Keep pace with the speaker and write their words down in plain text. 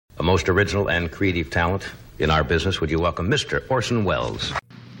A most original and creative talent in our business. Would you welcome Mr. Orson Welles?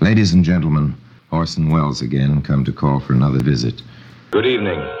 Ladies and gentlemen, Orson Welles again, come to call for another visit. Good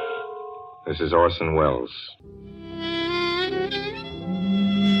evening. This is Orson Welles.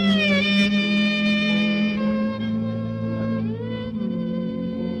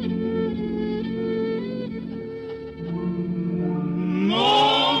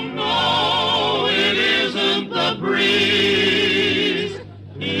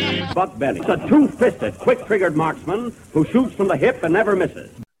 Buck Benny, a two-fisted, quick-triggered marksman who shoots from the hip and never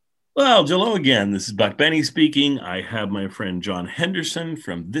misses. Well, hello again. This is Buck Benny speaking. I have my friend John Henderson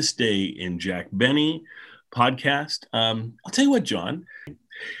from This Day in Jack Benny podcast. I'll tell you what, John.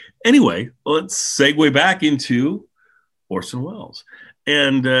 Anyway, let's segue back into Orson Welles.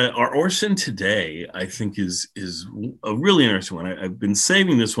 And our Orson today, I think, is a really interesting one. I've been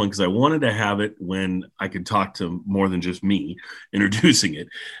saving this one because I wanted to have it when I could talk to more than just me introducing it.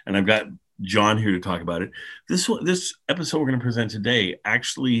 And I've got John here to talk about it. This episode we're going to present today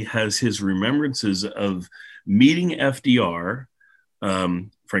actually has his remembrances of meeting FDR,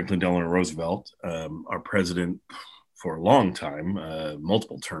 Franklin Delano Roosevelt, our president for a long time,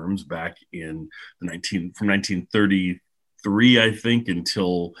 multiple terms back in from 1933, I think,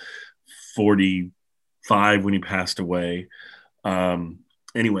 until 45 when he passed away.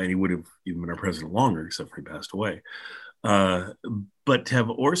 Anyway, he would have even been our president longer, except for he passed away. But to have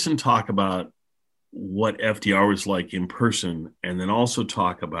Orson talk about what FDR was like in person, and then also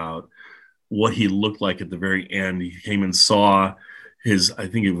talk about what he looked like at the very end. He came and saw I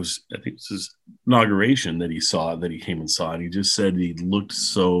think it was his inauguration that he came and saw, and he just said he looked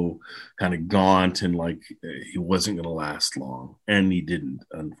so kind of gaunt and like he wasn't going to last long, and he didn't,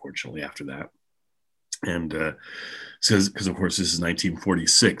 unfortunately, after that. And says, because of course this is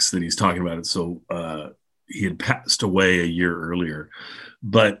 1946 that he's talking about it, so he had passed away a year earlier.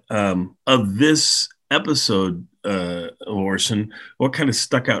 But of this episode, Orson, what kind of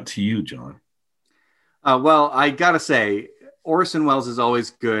stuck out to you, John? Well, I gotta say, Orson Welles is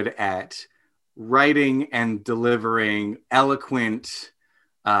always good at writing and delivering eloquent,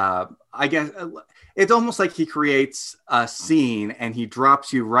 I guess it's almost like he creates a scene and he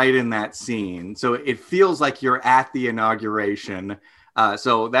drops you right in that scene. So it feels like you're at the inauguration.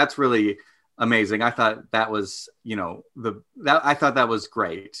 So that's really amazing. I thought that was, I thought that was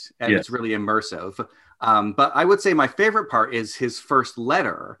great. And It's really immersive. But I would say my favorite part is his first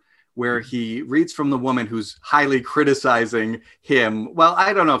letter, where he reads from the woman who's highly criticizing him. Well,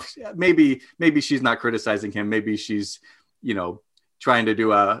 I don't know if maybe she's not criticizing him. Maybe she's, trying to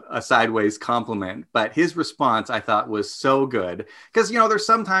do a sideways compliment. But his response, I thought, was so good. Because, there's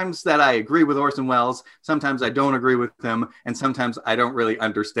sometimes that I agree with Orson Welles, sometimes I don't agree with him, and sometimes I don't really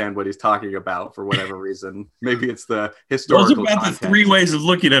understand what he's talking about for whatever reason. Maybe it's the historical Those are about context. the three ways of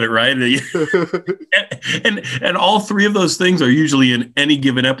looking at it, right? and all three of those things are usually in any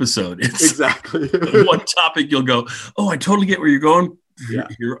given episode. It's exactly. one topic you'll go, oh, I totally get where you're going. Yeah.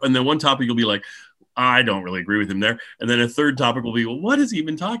 And then one topic you'll be like, I don't really agree with him there. And then a third topic will be, well, what is he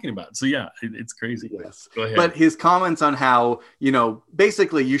even talking about? So yeah, it's crazy. Yes. Go ahead. But his comments on how,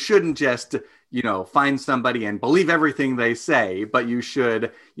 basically you shouldn't just, find somebody and believe everything they say, but you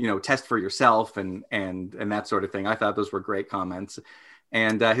should, test for yourself and that sort of thing. I thought those were great comments.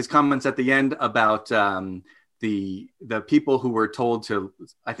 And his comments at the end about the people who were told to,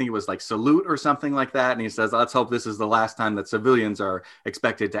 I think it was like salute or something like that. And he says, let's hope this is the last time that civilians are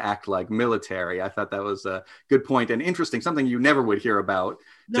expected to act like military. I thought that was a good point and interesting, something you never would hear about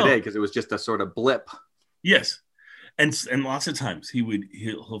today because it was just a sort of blip. Yes. And lots of times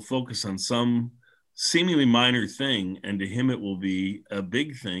he'll focus on some seemingly minor thing, and to him it will be a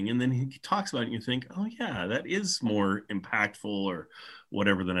big thing. And then he talks about it and you think, oh yeah, that is more impactful or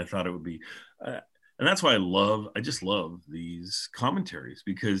whatever than I thought it would be. And that's why I just love these commentaries,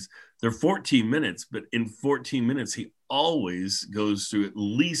 because they're 14 minutes, but in 14 minutes, he always goes through at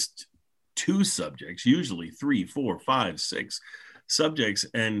least two subjects, usually 3, 4, 5, 6 subjects.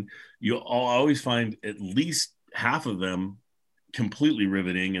 And you'll always find at least half of them completely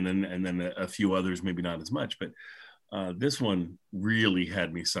riveting. And then a few others, maybe not as much, but this one really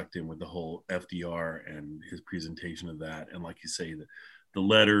had me sucked in with the whole FDR and his presentation of that. And like you say, the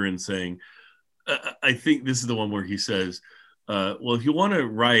letter and saying, I think this is the one where he says, well, if you want to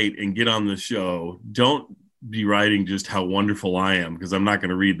write and get on the show, don't be writing just how wonderful I am, because I'm not going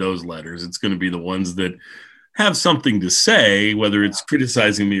to read those letters. It's going to be the ones that have something to say, whether it's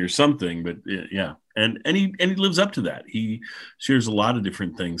criticizing me or something. But yeah. And he lives up to that. He shares a lot of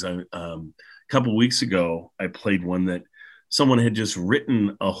different things. A couple weeks ago, I played one that someone had just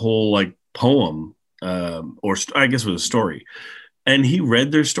written a whole poem, or I guess it was a story. and he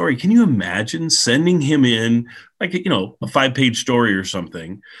read their story. Can you imagine sending him in like, a 5-page story or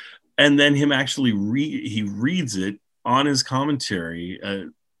something, and then him actually reads it on his commentary?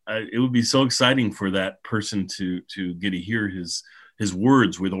 It would be so exciting for that person to get to hear his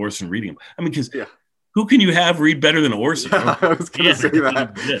words with Orson reading them. I mean, because who can you have read better than Orson? Yeah, I was going to say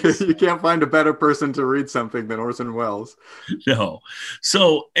that. You can't find a better person to read something than Orson Welles. No.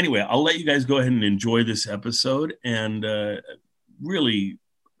 So anyway, I'll let you guys go ahead and enjoy this episode, and really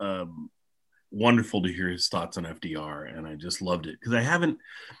wonderful to hear his thoughts on FDR. And I just loved it because I haven't,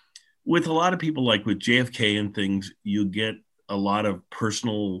 with a lot of people, like with JFK and things, you get a lot of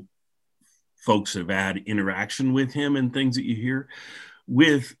personal folks that have had interaction with him and things that you hear.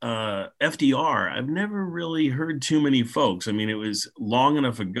 With FDR, I've never really heard too many folks. I mean, it was long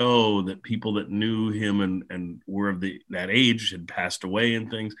enough ago that people that knew him and were of that age had passed away and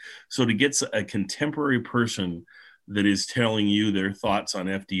things. So to get a contemporary person that is telling you their thoughts on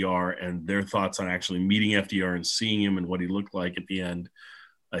FDR and their thoughts on actually meeting FDR and seeing him and what he looked like at the end,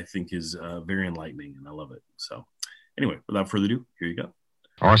 I think is very enlightening, and I love it. So anyway, without further ado, here you go.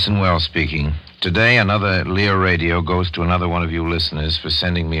 Orson Welles speaking. Today, another Lear radio goes to another one of you listeners for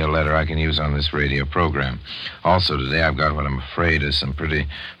sending me a letter I can use on this radio program. Also today, I've got what I'm afraid is some pretty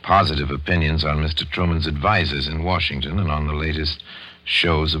positive opinions on Mr. Truman's advisors in Washington and on the latest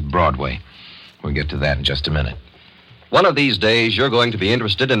shows of Broadway. We'll get to that in just a minute. One of these days, you're going to be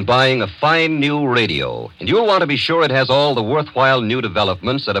interested in buying a fine new radio, and you'll want to be sure it has all the worthwhile new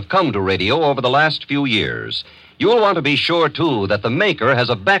developments that have come to radio over the last few years. You'll want to be sure, too, that the maker has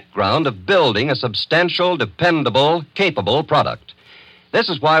a background of building a substantial, dependable, capable product. This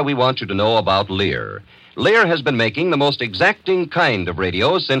is why we want you to know about Lear. Lear has been making the most exacting kind of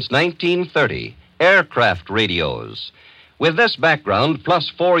radios since 1930, aircraft radios. With this background, plus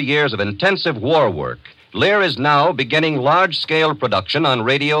 4 years of intensive war work, Lear is now beginning large-scale production on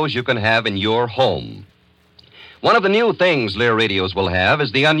radios you can have in your home. One of the new things Lear radios will have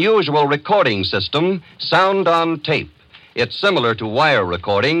is the unusual recording system, Sound on Tape. It's similar to wire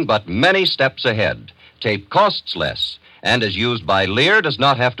recording, but many steps ahead. Tape costs less, and as used by Lear, does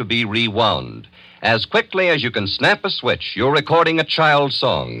not have to be rewound. As quickly as you can snap a switch, you're recording a child's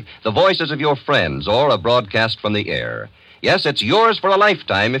song, the voices of your friends, or a broadcast from the air. Yes, it's yours for a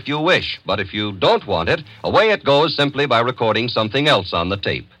lifetime if you wish, but if you don't want it, away it goes simply by recording something else on the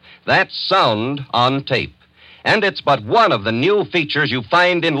tape. That's Sound on Tape. And it's but one of the new features you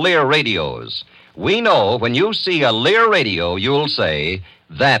find in Lear radios. We know when you see a Lear radio, you'll say,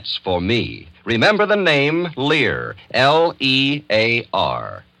 "That's for me." Remember the name Lear,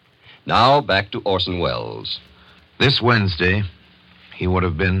 L-E-A-R. Now back to Orson Welles. This Wednesday, he would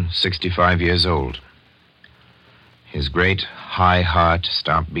have been 65 years old. His great high heart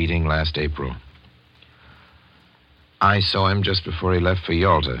stopped beating last April. I saw him just before he left for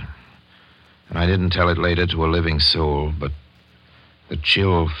Yalta. And I didn't tell it later to a living soul, but the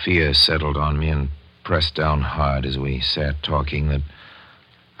chill fear settled on me and pressed down hard as we sat talking that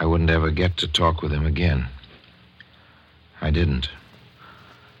I wouldn't ever get to talk with him again. I didn't.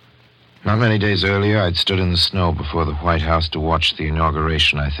 Not many days earlier, I'd stood in the snow before the White House to watch the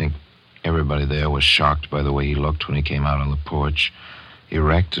inauguration. I think everybody there was shocked by the way he looked when he came out on the porch,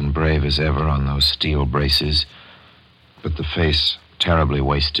 erect and brave as ever on those steel braces, but the face terribly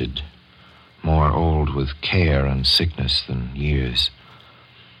wasted. More old with care and sickness than years.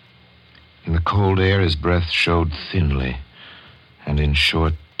 In the cold air, his breath showed thinly and in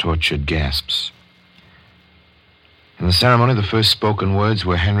short, tortured gasps. In the ceremony, the first spoken words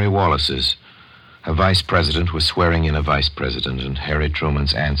were Henry Wallace's. A vice president was swearing in a vice president, and Harry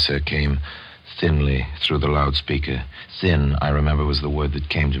Truman's answer came thinly through the loudspeaker. Thin, I remember, was the word that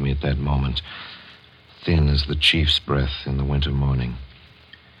came to me at that moment. Thin as the chief's breath in the winter morning.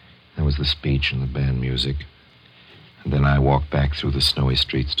 There was the speech and the band music. And then I walked back through the snowy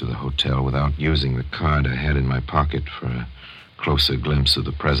streets to the hotel without using the card I had in my pocket for a closer glimpse of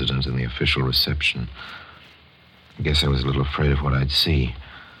the president and the official reception. I guess I was a little afraid of what I'd see.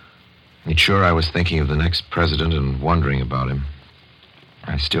 And sure, I was thinking of the next president and wondering about him.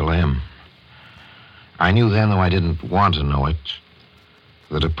 I still am. I knew then, though I didn't want to know it,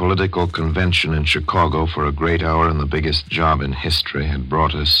 that a political convention in Chicago for a great hour and the biggest job in history had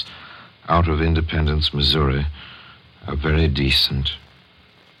brought us out of Independence, Missouri, a very decent,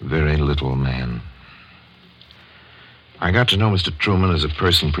 very little man. I got to know Mr. Truman as a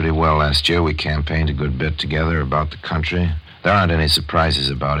person pretty well last year. We campaigned a good bit together about the country. There aren't any surprises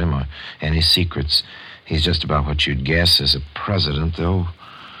about him or any secrets. He's just about what you'd guess as a president, though.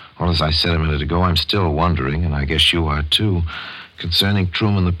 Well, as I said a minute ago, I'm still wondering, and I guess you are too. Concerning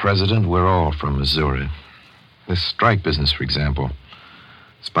Truman the president, we're all from Missouri. This strike business, for example.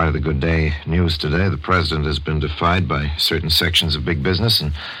 In spite of the good day news today, the president has been defied by certain sections of big business,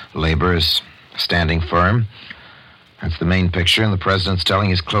 and labor is standing firm. That's the main picture, and the president's telling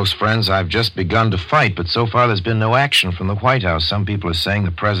his close friends, I've just begun to fight, but so far there's been no action from the White House. Some people are saying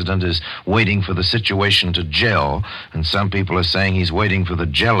the president is waiting for the situation to gel, and some people are saying he's waiting for the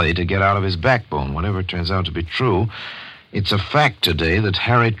jelly to get out of his backbone. Whatever turns out to be true, it's a fact today that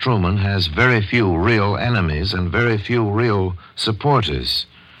Harry Truman has very few real enemies and very few real supporters.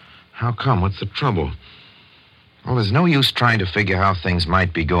 How come? What's the trouble? Well, there's no use trying to figure how things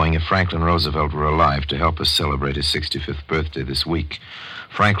might be going if Franklin Roosevelt were alive to help us celebrate his 65th birthday this week.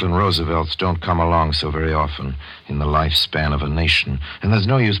 Franklin Roosevelts don't come along so very often in the lifespan of a nation. And there's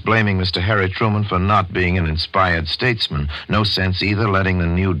no use blaming Mr. Harry Truman for not being an inspired statesman. No sense either letting the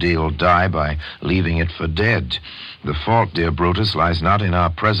New Deal die by leaving it for dead. The fault, dear Brutus, lies not in our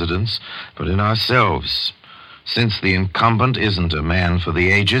presidents, but in ourselves. Since the incumbent isn't a man for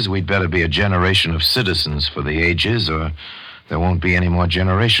the ages, we'd better be a generation of citizens for the ages, or there won't be any more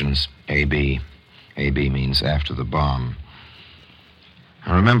generations. A.B. A.B. means after the bomb.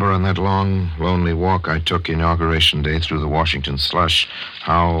 I remember on that long, lonely walk I took Inauguration Day through the Washington slush,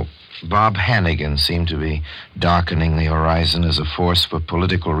 how Bob Hannigan seemed to be darkening the horizon as a force for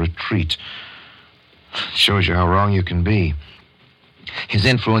political retreat. Shows you how wrong you can be. His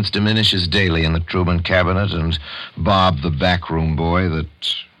influence diminishes daily in the Truman cabinet, and Bob, the backroom boy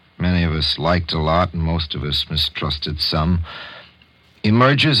that many of us liked a lot and most of us mistrusted some,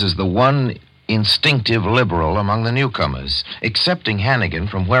 emerges as the one instinctive liberal among the newcomers. Excepting Hannigan,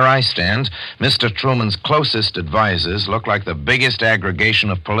 from where I stand, Mr. Truman's closest advisors look like the biggest aggregation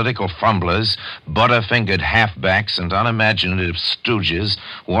of political fumblers, butter-fingered halfbacks, and unimaginative stooges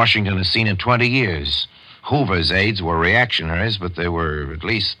Washington has seen in 20 years. Hoover's aides were reactionaries, but they were, at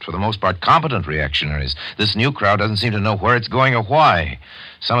least for the most part, competent reactionaries. This new crowd doesn't seem to know where it's going or why.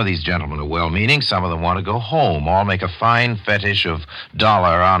 Some of these gentlemen are well-meaning, some of them want to go home, all make a fine fetish of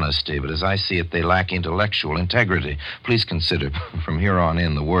dollar honesty, but as I see it, they lack intellectual integrity. Please consider, from here on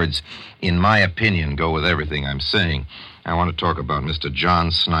in, the words, in my opinion, go with everything I'm saying. I want to talk about Mr.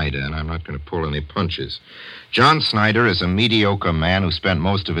 John Snyder, and I'm not going to pull any punches. John Snyder is a mediocre man who spent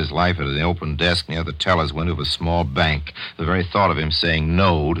most of his life at an open desk near the teller's window of a small bank. The very thought of him saying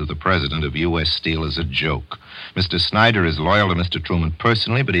no to the president of U.S. Steel is a joke. Mr. Snyder is loyal to Mr. Truman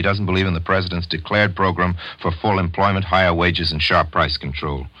personally, but he doesn't believe in the president's declared program for full employment, higher wages, and sharp price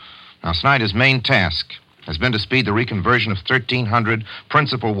control. Now, Snyder's main task has been to speed the reconversion of 1,300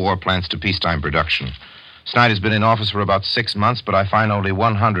 principal war plants to peacetime production. Snyder's been in office for about 6 months, but I find only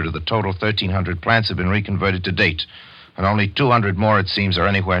 100 of the total 1,300 plants have been reconverted to date. And only 200 more, it seems, are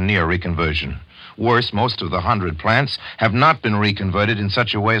anywhere near reconversion. Worse, most of the 100 plants have not been reconverted in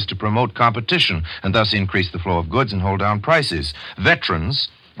such a way as to promote competition and thus increase the flow of goods and hold down prices. Veterans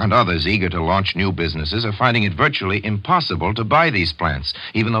and others eager to launch new businesses are finding it virtually impossible to buy these plants,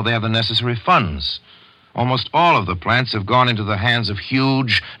 even though they have the necessary funds. Almost all of the plants have gone into the hands of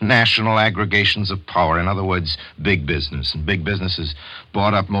huge national aggregations of power. In other words, big business. And big business has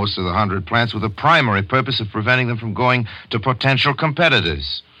bought up most of the 100 plants with the primary purpose of preventing them from going to potential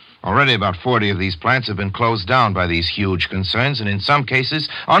competitors. Already about 40 of these plants have been closed down by these huge concerns, and in some cases,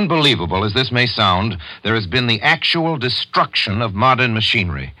 unbelievable as this may sound, there has been the actual destruction of modern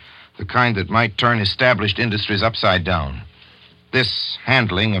machinery, the kind that might turn established industries upside down. This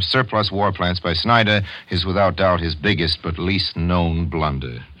handling of surplus war plants by Snyder is without doubt his biggest but least known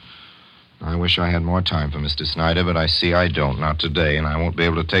blunder. I wish I had more time for Mr. Snyder, but I see I don't, not today, and I won't be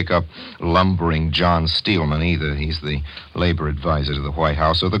able to take up lumbering John Steelman either. He's the labor advisor to the White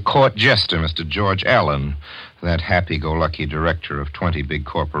House, or the court jester, Mr. George Allen, that happy-go-lucky director of 20 big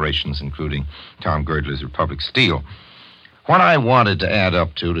corporations, including Tom Girdler's Republic Steel. What I wanted to add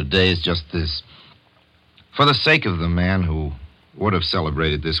up to today is just this. For the sake of the man who would have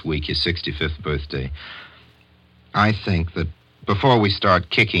celebrated this week his 65th birthday, I think that before we start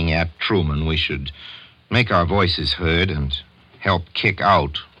kicking at Truman, we should make our voices heard and help kick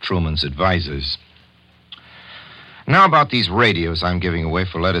out Truman's advisors. Now about these radios I'm giving away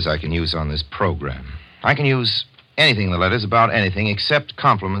for letters I can use on this program. I can use anything in the letters about anything except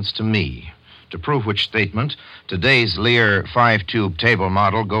compliments to me. To prove which statement, today's Lear 5-tube table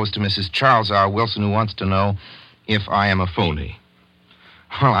model goes to Mrs. Charles R. Wilson, who wants to know if I am a phony.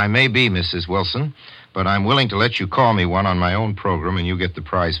 Well, I may be, Mrs. Wilson, but I'm willing to let you call me one on my own program, and you get the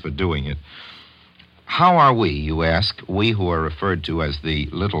prize for doing it. How are we, you ask, we who are referred to as the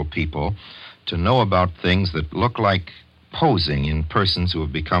little people, to know about things that look like posing in persons who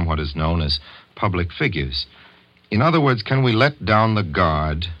have become what is known as public figures? In other words, can we let down the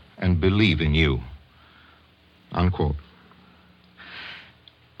guard and believe in you? Unquote.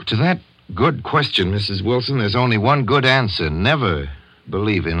 To that good question, Mrs. Wilson, there's only one good answer. Never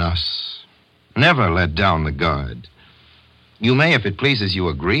believe in us. Never let down the guard. You may, if it pleases you,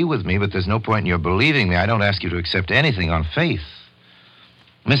 agree with me, but there's no point in your believing me. I don't ask you to accept anything on faith.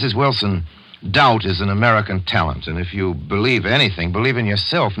 Mrs. Wilson, doubt is an American talent, and if you believe anything, believe in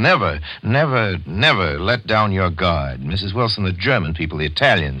yourself. Never, never, never let down your guard. Mrs. Wilson, the German people, the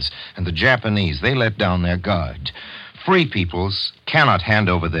Italians, and the Japanese, they let down their guard. Free peoples cannot hand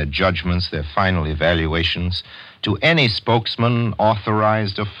over their judgments, their final evaluations, to any spokesman,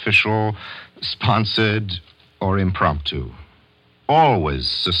 authorized, official, sponsored, or impromptu. Always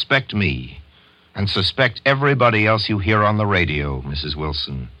suspect me, and suspect everybody else you hear on the radio, Mrs.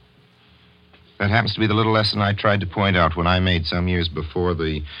 Wilson. That happens to be the little lesson I tried to point out when I made some years before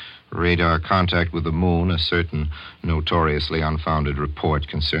the radar contact with the moon a certain notoriously unfounded report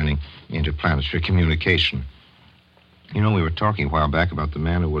concerning interplanetary communication. You know, we were talking a while back about the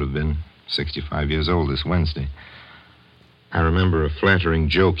man who would have been 65 years old this Wednesday. I remember a flattering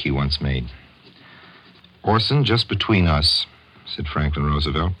joke he once made. Orson, just between us, said Franklin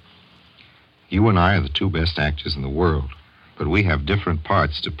Roosevelt, you and I are the two best actors in the world, but we have different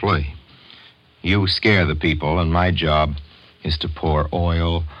parts to play. You scare the people, and my job is to pour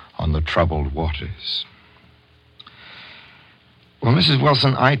oil on the troubled waters. Well, Mrs.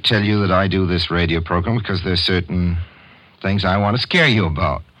 Wilson, I tell you that I do this radio program because there's certain things I want to scare you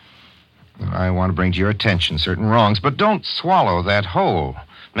about. I want to bring to your attention certain wrongs, but don't swallow that whole.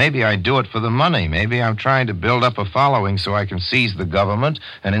 Maybe I do it for the money. Maybe I'm trying to build up a following so I can seize the government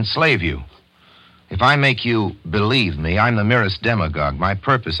and enslave you. If I make you believe me, I'm the merest demagogue. My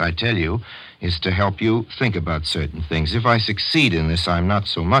purpose, I tell you, is to help you think about certain things. If I succeed in this, I'm not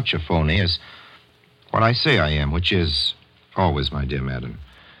so much a phony as what I say I am, which is always, my dear madam,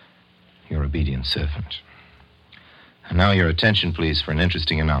 your obedient servant. And now your attention, please, for an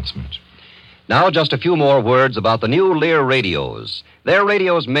interesting announcement. Now, just a few more words about the new Lear radios. They're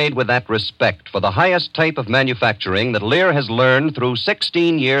radios made with that respect for the highest type of manufacturing that Lear has learned through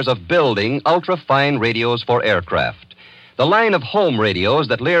 16 years of building ultra-fine radios for aircraft. The line of home radios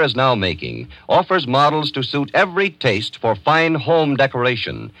that Lear is now making offers models to suit every taste for fine home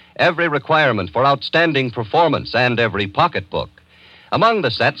decoration, every requirement for outstanding performance, and every pocketbook. Among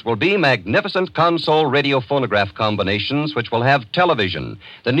the sets will be magnificent console radio phonograph combinations which will have television,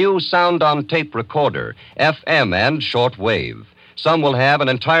 the new sound-on-tape recorder, FM and short wave. Some will have an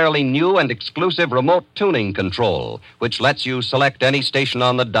entirely new and exclusive remote tuning control, which lets you select any station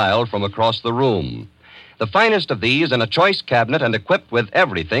on the dial from across the room. The finest of these in a choice cabinet and equipped with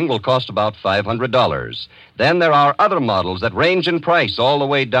everything will cost about $500. Then there are other models that range in price all the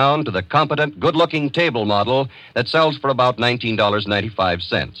way down to the competent, good-looking table model that sells for about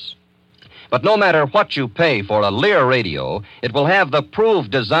 $19.95. But no matter what you pay for a Lear radio, it will have the proved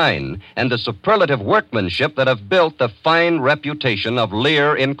design and the superlative workmanship that have built the fine reputation of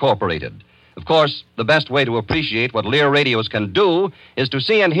Lear Incorporated. Of course, the best way to appreciate what Lear radios can do is to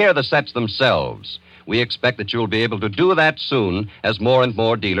see and hear the sets themselves. We expect that you'll be able to do that soon as more and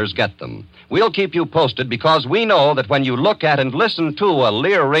more dealers get them. We'll keep you posted because we know that when you look at and listen to a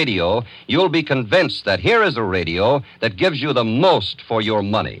Lear radio, you'll be convinced that here is a radio that gives you the most for your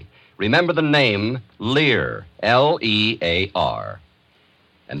money. Remember the name Lear, L-E-A-R.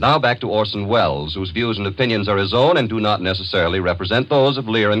 And now back to Orson Welles, whose views and opinions are his own and do not necessarily represent those of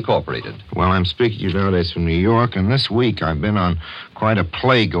Lear Incorporated. Well, I'm speaking to you nowadays from New York, and this week I've been on quite a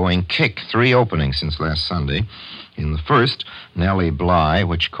play-going kick. 3 openings since last Sunday. In the first, Nellie Bly,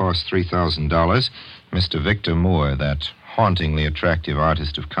 which cost $3,000. Mr. Victor Moore, that hauntingly attractive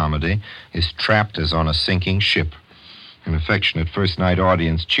artist of comedy, is trapped as on a sinking ship. An affectionate first-night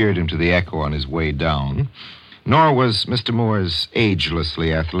audience cheered him to the echo on his way down. Nor was Mr. Moore's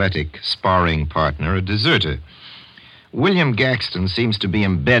agelessly athletic sparring partner a deserter. William Gaxton seems to be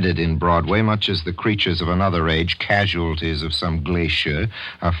embedded in Broadway, much as the creatures of another age, casualties of some glacier,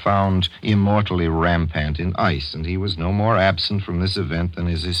 are found immortally rampant in ice, and he was no more absent from this event than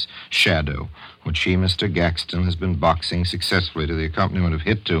is his shadow, which he, Mr. Gaxton, has been boxing successfully to the accompaniment of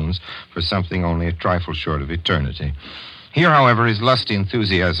hit tunes for something only a trifle short of eternity. Here, however, his lusty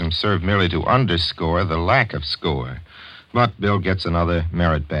enthusiasm served merely to underscore the lack of score. But Bill gets another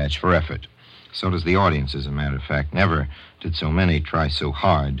merit badge for effort. So does the audience, as a matter of fact. Never did so many try so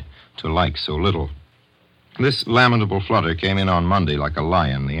hard to like so little. This lamentable flutter came in on Monday like a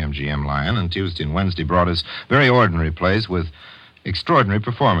lion, the MGM lion, and Tuesday and Wednesday brought us very ordinary plays with extraordinary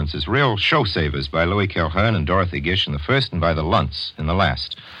performances, real show savers by Louis Calhern and Dorothy Gish in the first and by the Luntz in the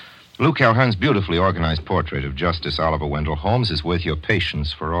last. Lou Calhoun's beautifully organized portrait of Justice Oliver Wendell Holmes is worth your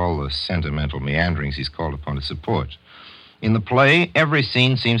patience for all the sentimental meanderings he's called upon to support. In the play, every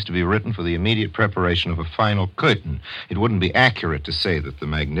scene seems to be written for the immediate preparation of a final curtain. It wouldn't be accurate to say that The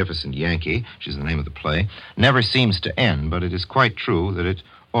Magnificent Yankee, which is the name of the play, never seems to end, but it is quite true that it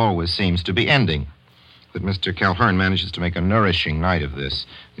always seems to be ending. That Mr. Calhoun manages to make a nourishing night of this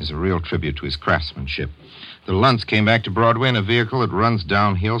is a real tribute to his craftsmanship. The Luntz came back to Broadway in a vehicle that runs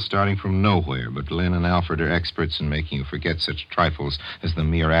downhill starting from nowhere, but Lynn and Alfred are experts in making you forget such trifles as the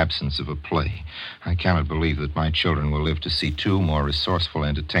mere absence of a play. I cannot believe that my children will live to see two more resourceful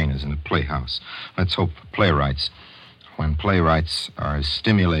entertainers in a playhouse. Let's hope for playwrights. When playwrights are as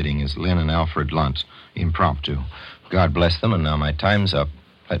stimulating as Lynn and Alfred Lunt, impromptu. God bless them, and now my time's up.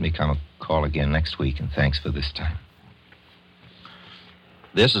 Let me come call again next week, and thanks for this time.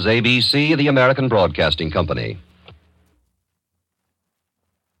 This is ABC, the American Broadcasting Company.